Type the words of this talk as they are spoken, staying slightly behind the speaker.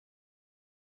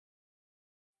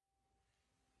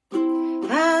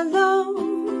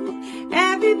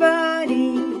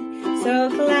everybody, so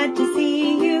glad to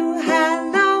see you.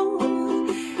 Hello,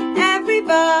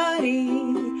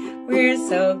 everybody, we're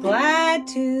so glad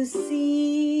to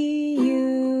see you.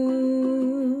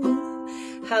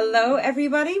 Hello,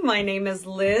 everybody. My name is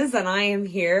Liz, and I am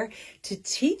here to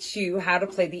teach you how to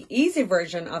play the easy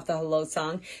version of the Hello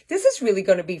song. This is really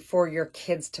going to be for your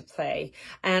kids to play,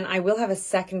 and I will have a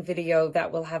second video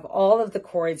that will have all of the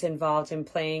chords involved in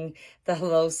playing the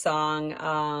Hello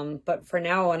song, but for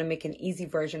now I want to make an easy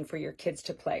version for your kids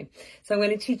to play. So I'm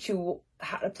going to teach you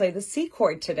how to play the C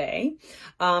chord today,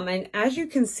 and as you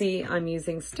can see, I'm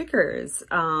using stickers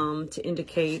to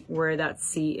indicate where that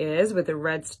C is with a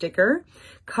red sticker.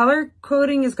 Color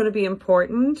coding is going to be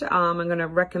important. I'm going to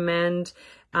recommend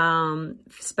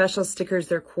special stickers.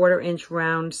 They're 1/4-inch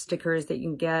round stickers that you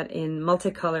can get in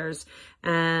multicolors,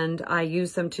 and I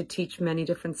use them to teach many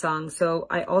different songs. So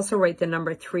I also write the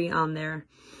number 3 on there,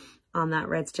 on that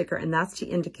red sticker, and that's to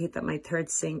indicate that my third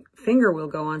finger will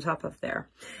go on top of there.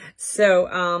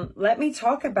 So let me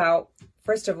talk about,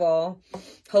 first of all,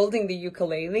 holding the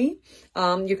ukulele.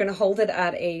 You're going to hold it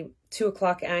at a 2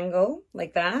 o'clock angle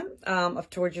like that, up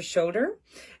towards your shoulder.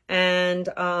 And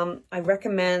I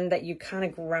recommend that you kind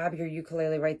of grab your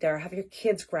ukulele right there. Have your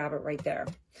kids grab it right there.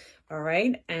 All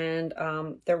right. And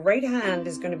the right hand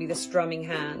is going to be the strumming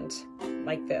hand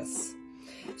like this.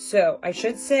 So I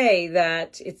should say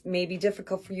that it may be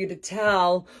difficult for you to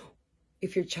tell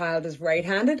if your child is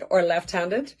right-handed or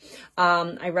left-handed.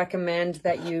 I recommend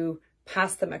that you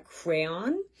pass them a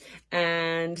crayon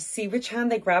and see which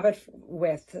hand they grab it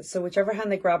with. So whichever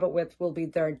hand they grab it with will be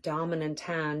their dominant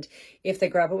hand. If they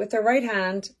grab it with their right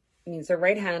hand, it means they're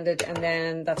right-handed, and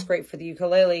then that's great for the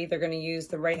ukulele. They're going to use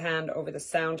the right hand over the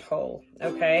sound hole,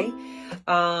 okay?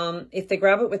 If they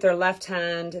grab it with their left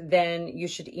hand, then you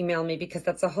should email me, because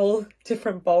that's a whole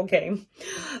different ball game.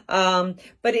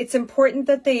 But it's important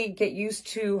that they get used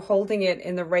to holding it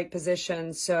in the right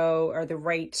position, or the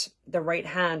right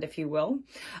hand, if you will,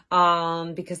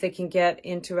 because they can get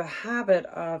into a habit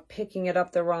of picking it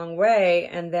up the wrong way,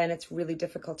 and then it's really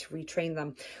difficult to retrain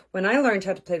them. When I learned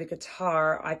how to play the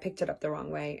guitar, I picked it up the wrong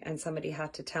way, and somebody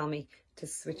had to tell me to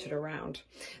switch it around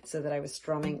so that I was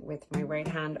strumming with my right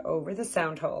hand over the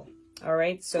sound hole. All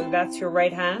right, so that's your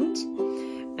right hand,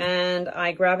 and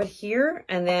I grab it here,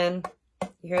 and then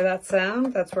you hear that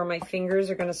sound? That's where my fingers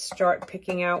are going to start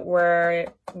picking out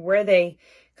where they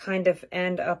kind of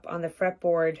end up on the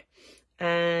fretboard,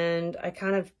 and I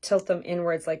kind of tilt them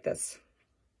inwards like this.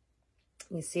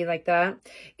 You see, like that?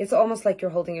 It's almost like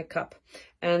you're holding a cup.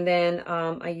 And then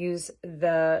I use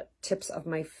the tips of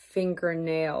my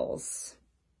fingernails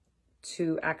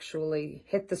to actually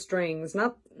hit the strings,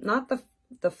 not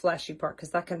the fleshy part,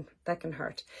 because that can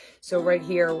hurt. So right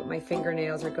here with my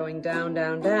fingernails are going down,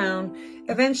 down, down.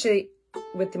 Eventually,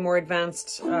 with the more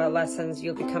advanced lessons,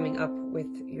 you'll be coming up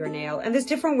with your nail. And there's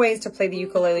different ways to play the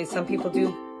ukulele. Some people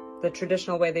do the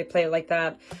traditional way, they play it like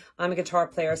that. I'm a guitar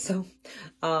player, so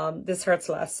this hurts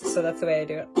less, so that's the way I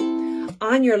do it.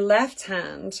 On your left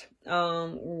hand,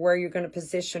 where you're going to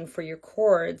position for your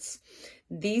chords,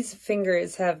 these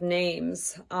fingers have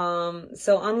names.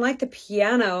 So unlike the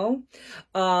piano,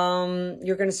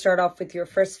 you're going to start off with your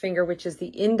first finger, which is the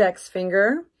index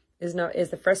finger, is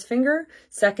the first finger.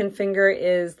 Second finger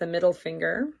is the middle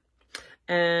finger.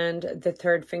 And the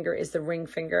third finger is the ring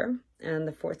finger. And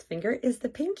the fourth finger is the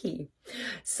pinky.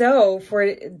 So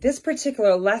for this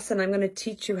particular lesson, I'm going to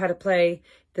teach you how to play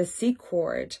the C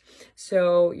chord.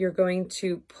 So you're going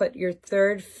to put your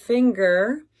third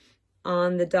finger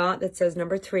on the dot that says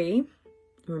number 3.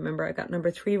 Remember, I got number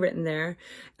 3 written there.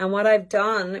 And what I've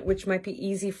done, which might be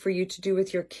easy for you to do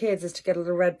with your kids, is to get a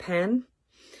little red pen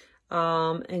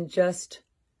and just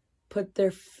put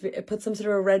some sort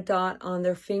of a red dot on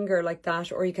their finger like that,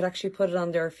 or you could actually put it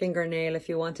on their fingernail if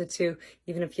you wanted to.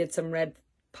 Even if you had some red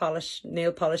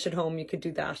nail polish at home, you could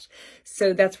do that.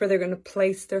 So that's where they're going to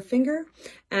place their finger,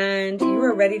 and you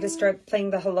are ready to start playing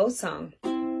the Hello song.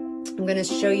 I'm going to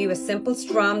show you a simple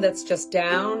strum that's just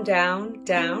down, down,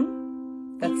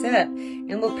 down. That's it.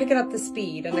 And we'll pick it up the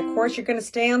speed. And of course, you're going to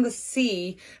stay on the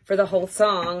C for the whole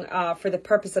song, for the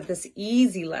purpose of this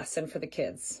easy lesson for the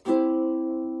kids.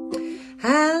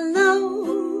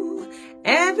 Hello,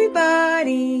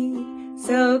 everybody,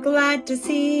 so glad to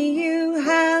see you.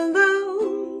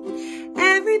 Hello,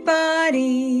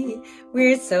 everybody,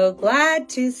 we're so glad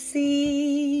to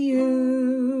see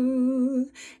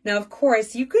you. Now, of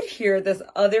course, you could hear there's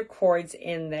other chords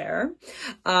in there,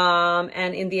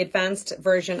 and in the advanced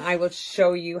version, I will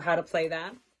show you how to play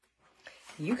that.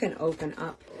 You can open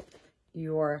up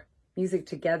your Music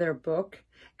Together book.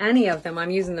 Any of them,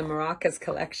 I'm using the Maracas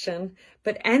collection,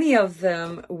 but any of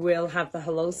them will have the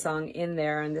Hello Song in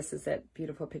there, and this is it,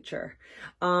 beautiful picture.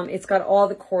 It's got all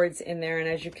the chords in there, and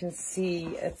as you can see,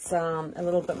 it's a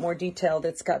little bit more detailed.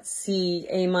 It's got C,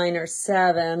 A minor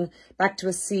 7, back to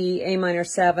a C, A minor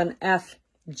 7, F,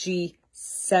 G,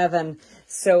 7.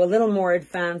 So a little more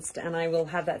advanced, and I will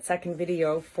have that second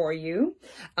video for you.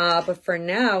 But for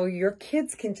now, your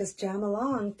kids can just jam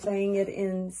along playing it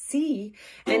in C.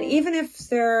 And even if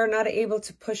they're not able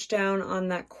to push down on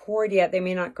that chord yet, they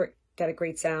may not get a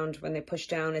great sound when they push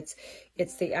down. It's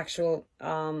the actual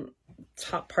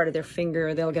top part of their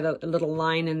finger. They'll get a little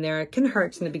line in there. It can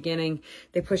hurt in the beginning.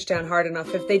 They push down hard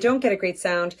enough. If they don't get a great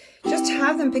sound, just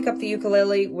have them pick up the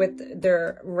ukulele with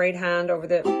their right hand over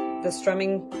the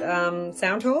strumming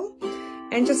sound hole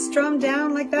and just strum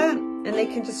down like that. And they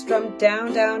can just strum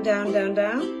down, down, down, down,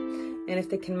 down. And if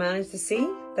they can manage the C,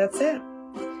 that's it.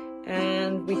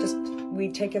 And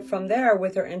we take it from there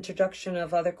with our introduction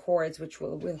of other chords, which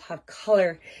will have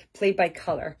color, played by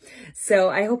color.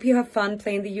 So I hope you have fun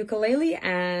playing the ukulele,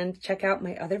 and check out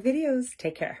my other videos.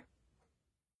 Take care.